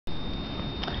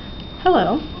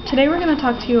Hello. Today we're going to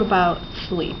talk to you about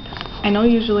sleep. I know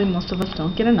usually most of us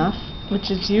don't get enough, which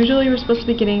is usually we're supposed to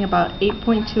be getting about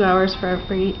 8.2 hours for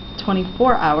every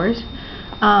 24 hours,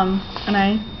 and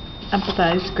I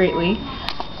empathize greatly.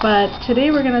 But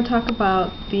today we're going to talk about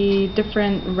the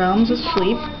different realms of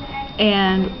sleep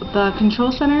and the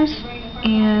control centers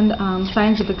and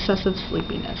signs of excessive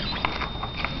sleepiness.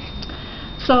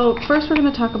 So first we're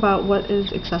going to talk about what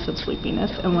is excessive sleepiness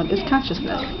and what is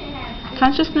consciousness.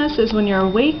 Consciousness is when you're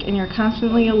awake and you're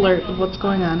constantly alert of what's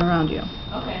going on around you.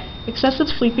 Excessive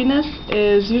sleepiness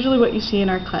is usually what you see in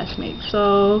our classmates.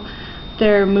 So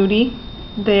they're moody,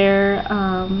 they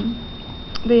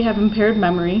have impaired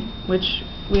memory, which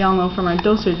we all know from our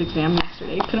dosage exam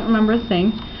yesterday, couldn't remember a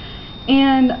thing,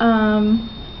 and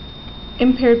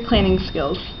impaired planning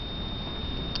skills.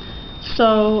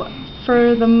 So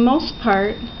for the most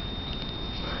part,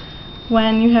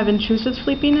 when you have intrusive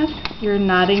sleepiness, you're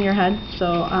nodding your head.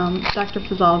 So Dr.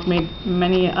 Fazal has made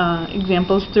many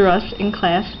examples through us in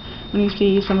class when you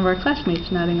see some of our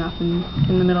classmates nodding off in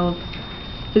the middle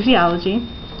of physiology.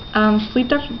 Sleep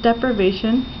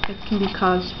deprivation, it can be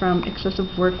caused from excessive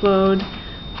workload,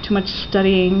 too much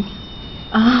studying,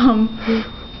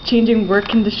 changing work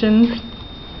conditions,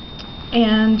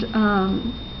 and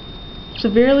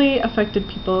severely affected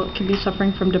people can be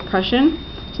suffering from depression.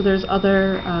 So there's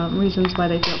other reasons why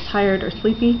they feel tired or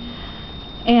sleepy,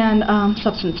 and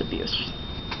substance abuse.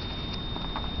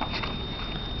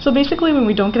 So basically when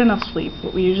we don't get enough sleep,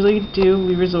 what we usually do,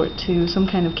 we resort to some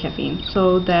kind of caffeine.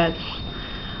 So that's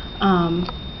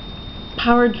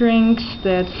power drinks,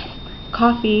 that's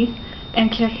coffee,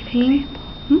 and caffeine.